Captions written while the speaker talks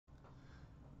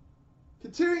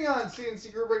Continuing on,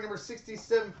 CNC Group break number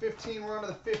 6715. We're on to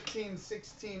the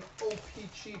 1516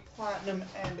 OPC Platinum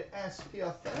and SP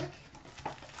Authentic.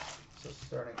 So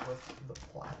starting with the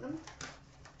Platinum.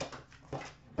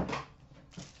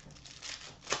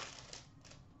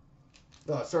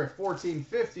 Oh, sorry,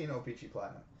 1415 OPC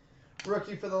Platinum.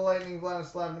 Rookie for the Lightning,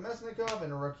 Vladislav Nemesnikov,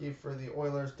 and a rookie for the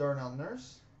Oilers, Darnell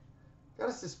Nurse. Got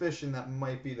a suspicion that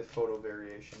might be the photo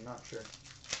variation, not sure.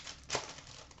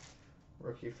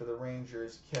 Rookie for the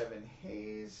Rangers, Kevin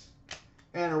Hayes.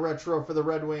 And a retro for the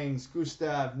Red Wings,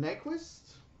 Gustav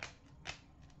Nyquist.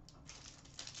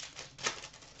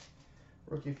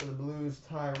 Rookie for the Blues,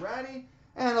 Ty Ratty.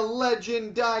 And a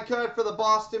legend die cut for the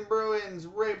Boston Bruins,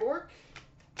 Ray Bourque.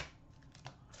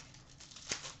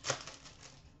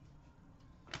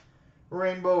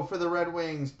 Rainbow for the Red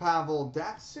Wings, Pavel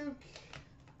Datsyuk.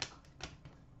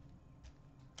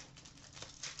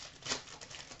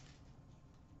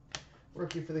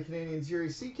 Rookie for the Canadiens, Yuri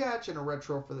Seacatch, and a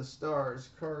retro for the Stars,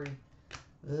 Kari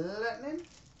Lehtinen.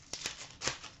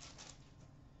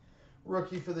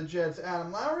 Rookie for the Jets,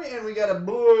 Adam Lowry, and we got a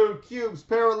blue cubes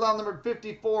parallel number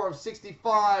 54 of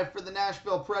 65 for the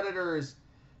Nashville Predators,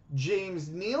 James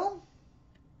Neal.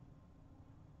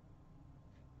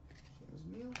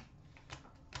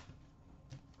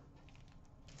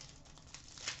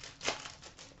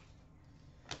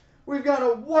 We've got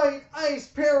a white ice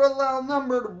parallel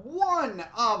numbered 1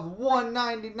 of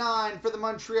 199 for the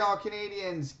Montreal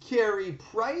Canadiens, Carey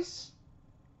Price.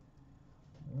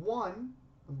 1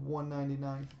 of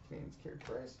 199 for Canadiens, Carey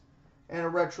Price. And a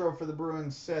retro for the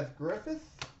Bruins, Seth Griffith.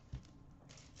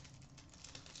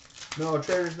 No,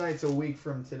 Traders Night's a week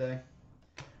from today.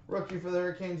 Rookie for the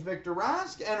Hurricanes, Victor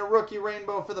Rask. And a rookie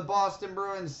rainbow for the Boston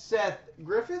Bruins, Seth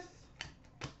Griffith.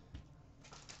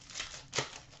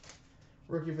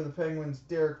 Rookie for the Penguins,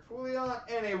 Derek Pouliot.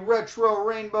 And a retro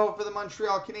rainbow for the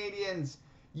Montreal Canadiens,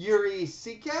 Yuri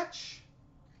Seacatch.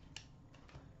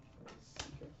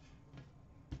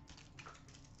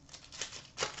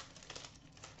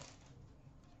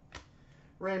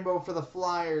 Rainbow for the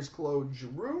Flyers, Claude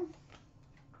Giroux.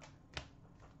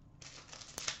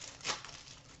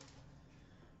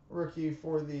 Rookie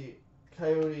for the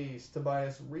Coyotes,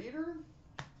 Tobias Reeder.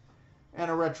 And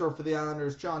a retro for the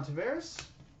Islanders, John Tavares.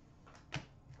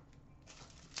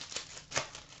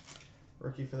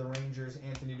 Rookie for the Rangers,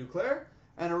 Anthony Duclair.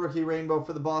 And a rookie rainbow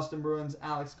for the Boston Bruins,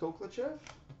 Alex Koklachev.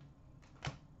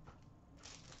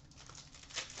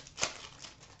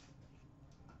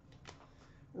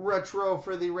 Retro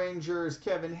for the Rangers,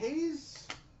 Kevin Hayes.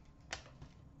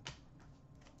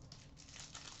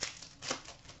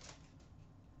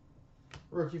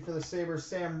 Rookie for the Sabres,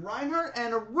 Sam Reinhart.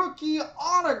 And a rookie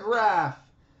autograph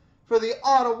for the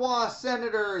Ottawa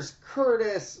Senators,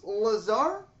 Curtis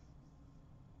Lazar.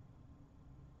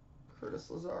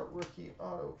 Curtis Lazar, rookie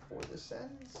auto for the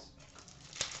Sens.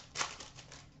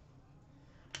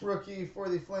 Rookie for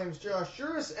the Flames, Josh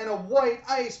Juris. And a white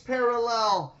ice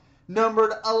parallel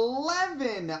numbered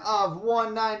 11 of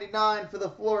 199 for the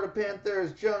Florida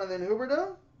Panthers, Jonathan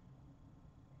Huberdeau.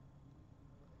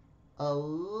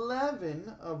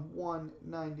 11 of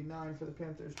 199 for the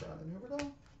Panthers, Jonathan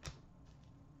Huberdeau.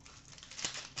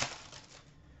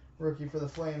 Rookie for the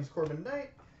Flames, Corbin Knight.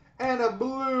 And a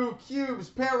blue cubes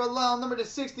parallel number to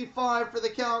 65 for the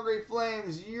Calgary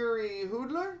Flames, Yuri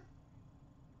Hudler.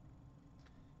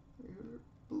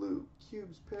 Blue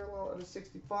cubes parallel out of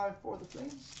 65 for the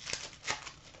Flames.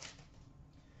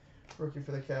 Rookie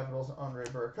for the Capitals, Andrei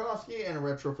Burakovsky. And a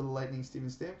retro for the Lightning, Steven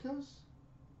Stamkos.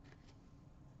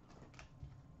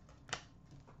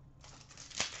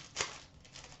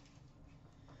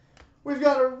 We've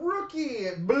got a rookie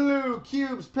blue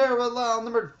cubes parallel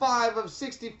numbered 5 of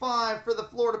 65 for the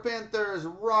Florida Panthers,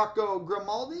 Rocco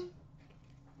Grimaldi.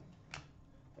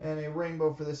 And a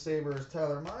rainbow for the Sabres,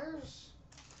 Tyler Myers.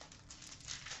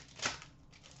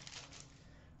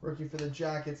 Rookie for the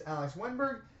Jackets, Alex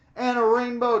Wenberg. And a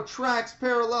rainbow tracks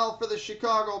parallel for the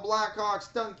Chicago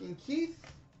Blackhawks, Duncan Keith.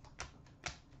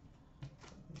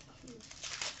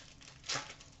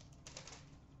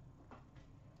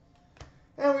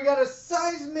 And we got a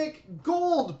seismic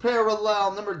gold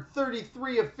parallel, numbered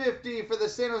 33 of 50 for the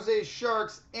San Jose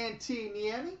Sharks, Antti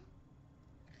Niemi.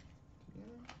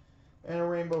 And a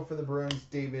rainbow for the Bruins,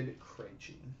 David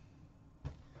Krejci.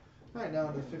 All right,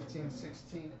 now to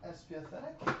 1516 SP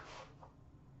Authentic.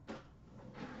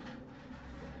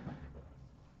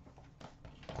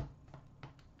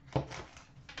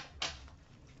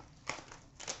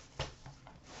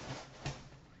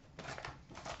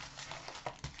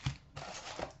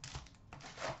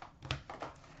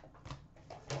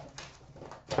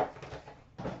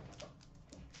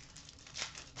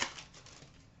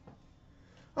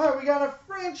 All right, we got a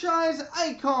franchise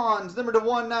icons, number to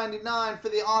 199 for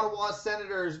the Ottawa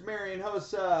Senators, Marian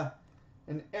Hossa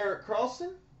and Erik Karlsson.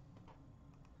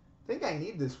 I think I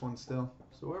need this one still,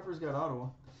 so whoever's got Ottawa.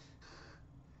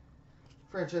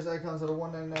 Franchise icons out of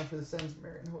 199 for the Sens,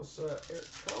 Marian Hossa, Erik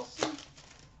Karlsson.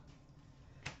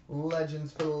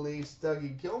 Legends for the Leafs,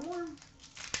 Dougie Gilmour.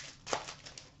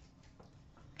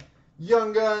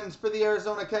 Young Guns for the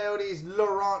Arizona Coyotes,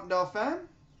 Laurent Dauphin.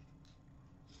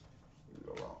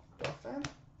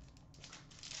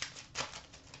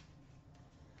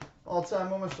 All-time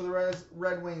moments for the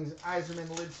Red Wings, Yzerman,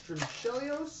 Lidstrom,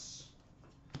 Chelios.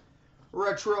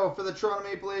 Retro for the Toronto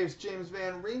Maple Leafs, James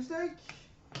Van Riemsdyk.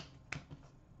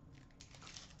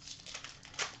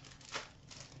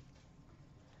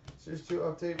 Series 2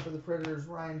 update for the Predators,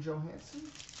 Ryan Johansson.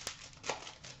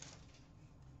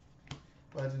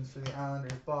 Legends for the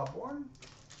Islanders, Bob Bourne.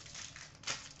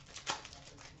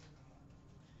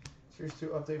 Series 2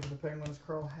 update for the Penguins,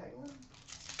 Carl Hagelin.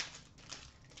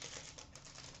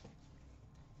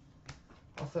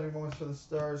 Authentic moments for the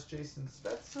Stars, Jason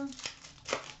Spezza.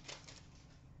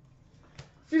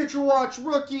 Future Watch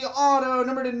rookie auto,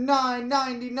 number to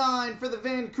 999 for the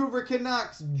Vancouver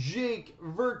Canucks, Jake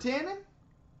Virtanen.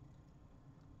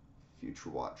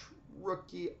 Future Watch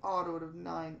rookie auto of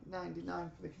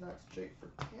 999 for the Canucks, Jake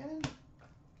Virtanen.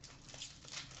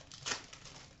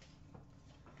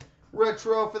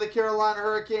 Retro for the Carolina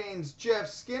Hurricanes, Jeff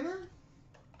Skinner.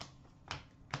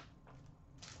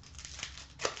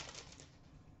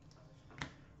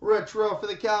 Retro for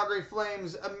the Calgary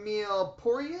Flames, Emile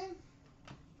Poirier.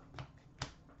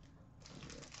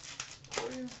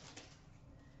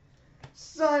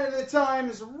 Sign of the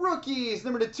Times rookies,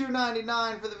 number to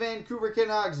 299 for the Vancouver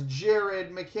Canucks,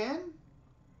 Jared McCann.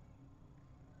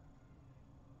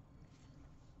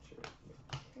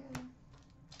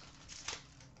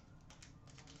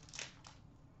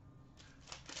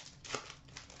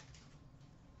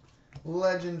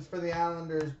 Legends for the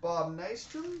Islanders, Bob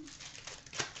Nystrom.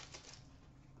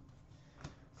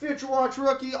 Future Watch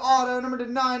rookie auto, number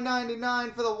to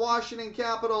 999 for the Washington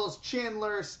Capitals,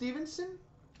 Chandler Stevenson.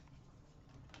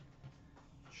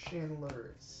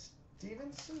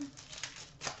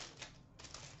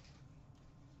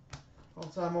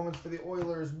 All-time moments for the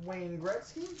Oilers, Wayne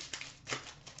Gretzky.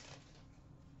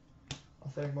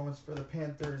 Authentic moments for the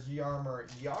Panthers, Jaromir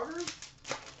Jagr.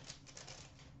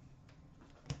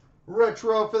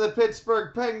 Retro for the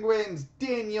Pittsburgh Penguins,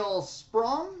 Daniel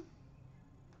Sprong.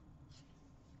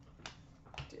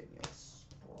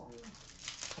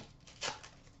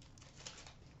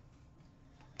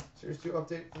 Series 2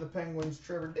 update for the Penguins,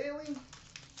 Trevor Daley.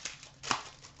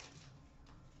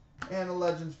 And a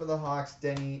Legends for the Hawks,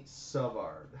 Denny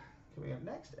Savard. Coming up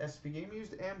next, SP Game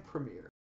Used and Premier.